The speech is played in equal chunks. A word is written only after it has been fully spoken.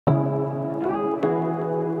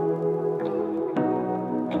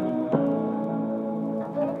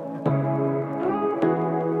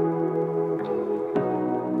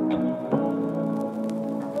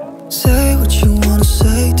what you wanna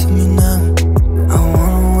say to me now. I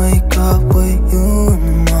wanna wake up with you in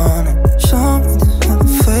the morning. Show me there's nothing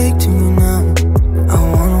fake to me now. I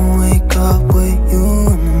wanna wake up with you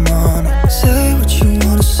in the morning. Say what you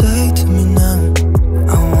wanna say to me now.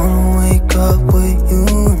 I wanna wake up with you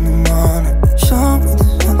in the morning. Show me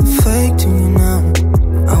there's nothing fake to me now.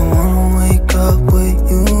 I wanna wake up with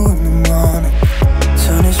you in the morning.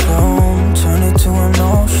 Turn this room, turn it to an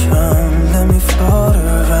ocean. Let me float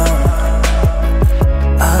around.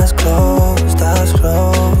 Eyes closed,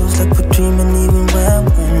 like we're dreaming even when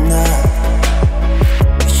we're not.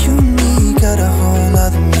 You and me got a whole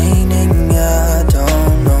other meaning, I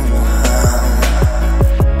don't know how.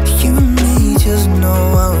 You and me just know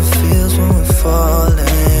how it feels when we're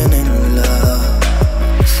falling in love.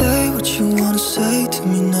 Say what you wanna say to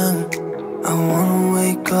me now. I wanna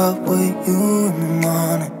wake up with you in the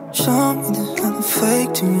morning. Show me there's nothing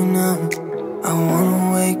fake to me now. I wanna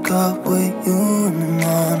wake up with you in the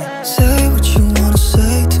morning. Say what you wanna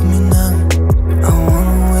say to me now. I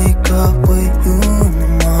wanna wake up with you in the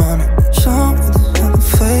morning. Show me there's nothing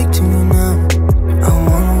fake to me now. I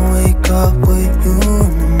wanna wake up with you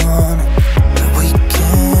in the morning. But we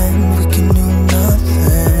can do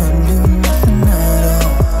nothing at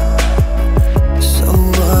all. So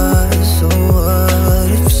what,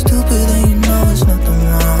 if you're stupid then you know it's nothing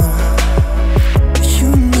wrong. You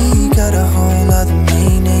and me got a whole other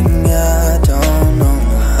meaning, I don't know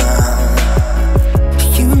how.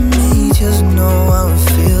 You and me just know how it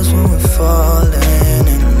feels when we're falling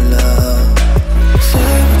in love.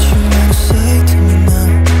 Say what you wanna say to me now.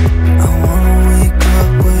 I wanna wake up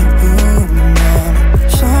with you in the morning.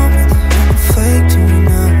 Show me there's nothing fake to me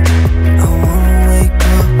now. I wanna wake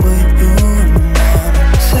up with you in the morning.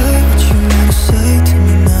 Say what you wanna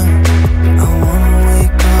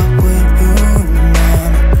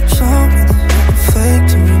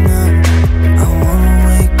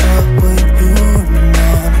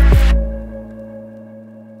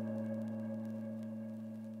to me now. I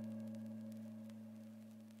wanna wake up with you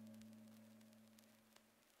in the morning. Show me there's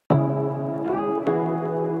nothing fake to me now. I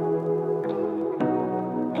wanna wake up with you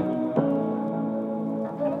in the morning. Say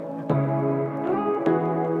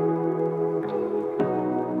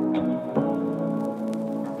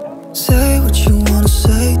what you wanna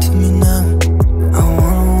say to me now. I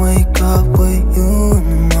wanna wake up with you in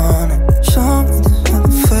the morning. Show me there's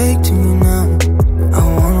nothing fake to me now. I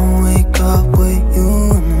wanna wake up with you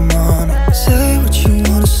in the morning. Say what you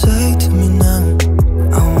wanna say to me now.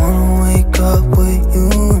 I wanna wake up with you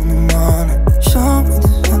in the morning. Show me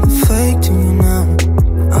there's nothing fake to me now.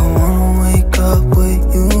 I wanna wake up with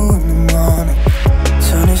you in the morning.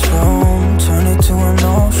 Turn this room, turn it to an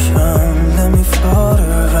ocean. Let me float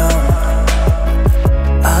around.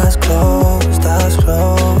 Eyes closed,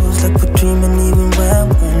 like we're dreaming even when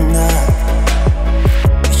we're not.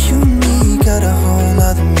 You and me got a whole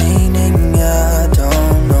other meaning, I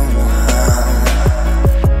don't know how.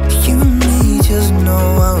 You and me just know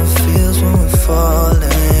how it feels when we're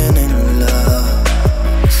falling in love.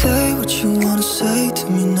 Say what you wanna say to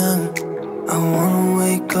me now. I wanna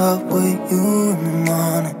wake up with you in the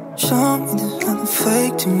morning. Show me there's nothing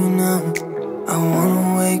fake to me now. I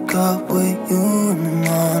wanna wake up with you in the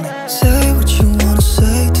morning. Say what you wanna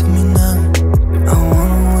say to me now. I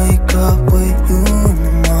wanna wake up with you in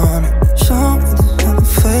the morning. Show me there's nothing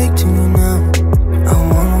fake to me now. I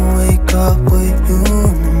wanna wake up with you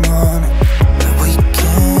in the morning. But we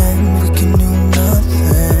can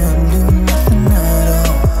do nothing at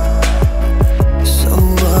all. So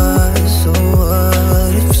what,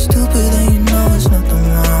 if you're stupid then you know it's nothing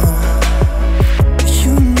wrong.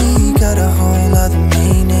 You and me got a whole other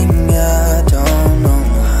meaning, I don't know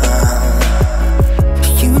how.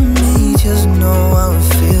 You and me just know how it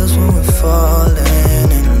feels when we're falling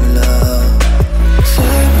in love.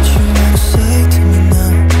 Say what you wanna say to me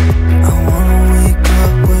now. I wanna wake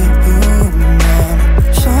up with you in the morning.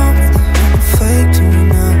 Show me there's nothing fake to me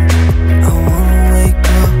now. I wanna wake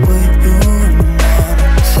up with you in the morning.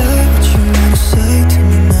 Say what you wanna say to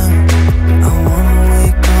me now. I wanna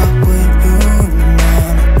wake up with you in the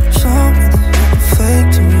morning. Show me there's nothing fake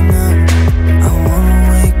to me now. I wanna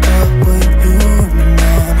wake up with you in the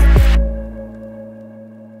morning.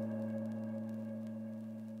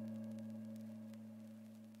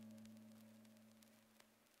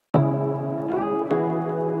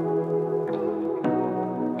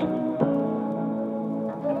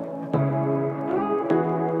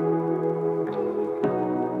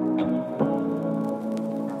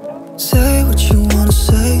 Say what you wanna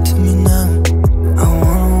say to me now. I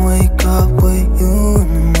wanna wake up with you in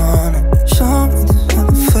the morning. Show me there's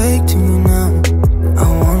nothing fake to me now. I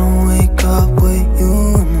wanna wake up with you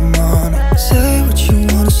in the morning.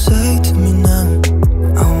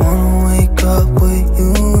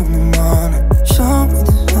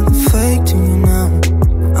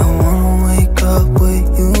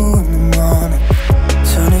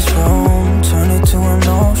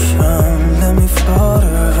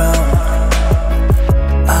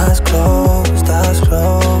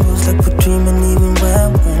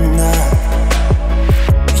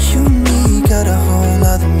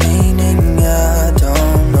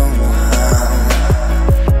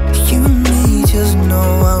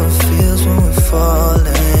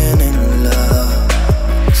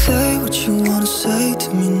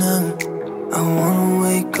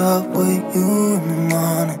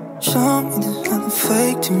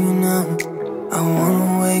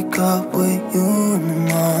 wake up with you in the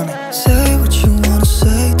morning. Say what you wanna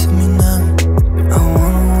say to me now. I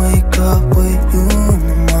wanna wake up with you in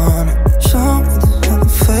the morning. Show me there's nothing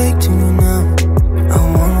fake to me now. I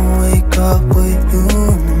wanna wake up with you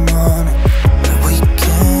in the morning. We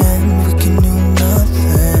can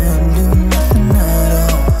do nothing at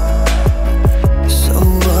all. So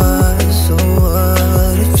what,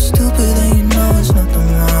 if you're stupid then you know there's nothing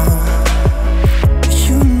wrong. But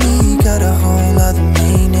you and me got a whole lot of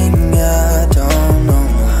meaning, I don't know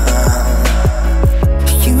how.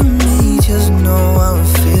 You and me just know how it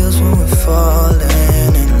feels when we're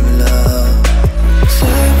falling in love.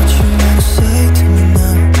 Say what you wanna say to me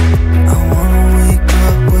now. I wanna wake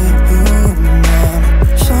up with you in the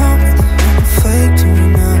morning. Show me there's nothing fake to me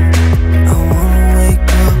now. I wanna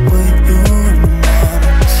wake up with you in the morning.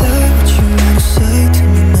 Say what you wanna say to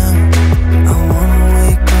me now. I wanna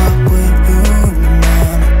wake up with you in the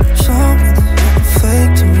morning. Show me there's nothing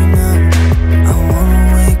fake to me now. I wanna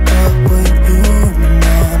wake up with you in the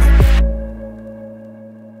morning.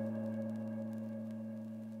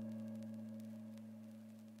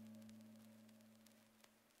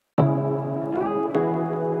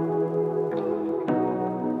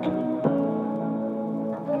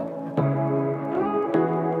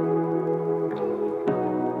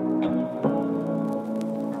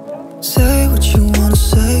 Say what you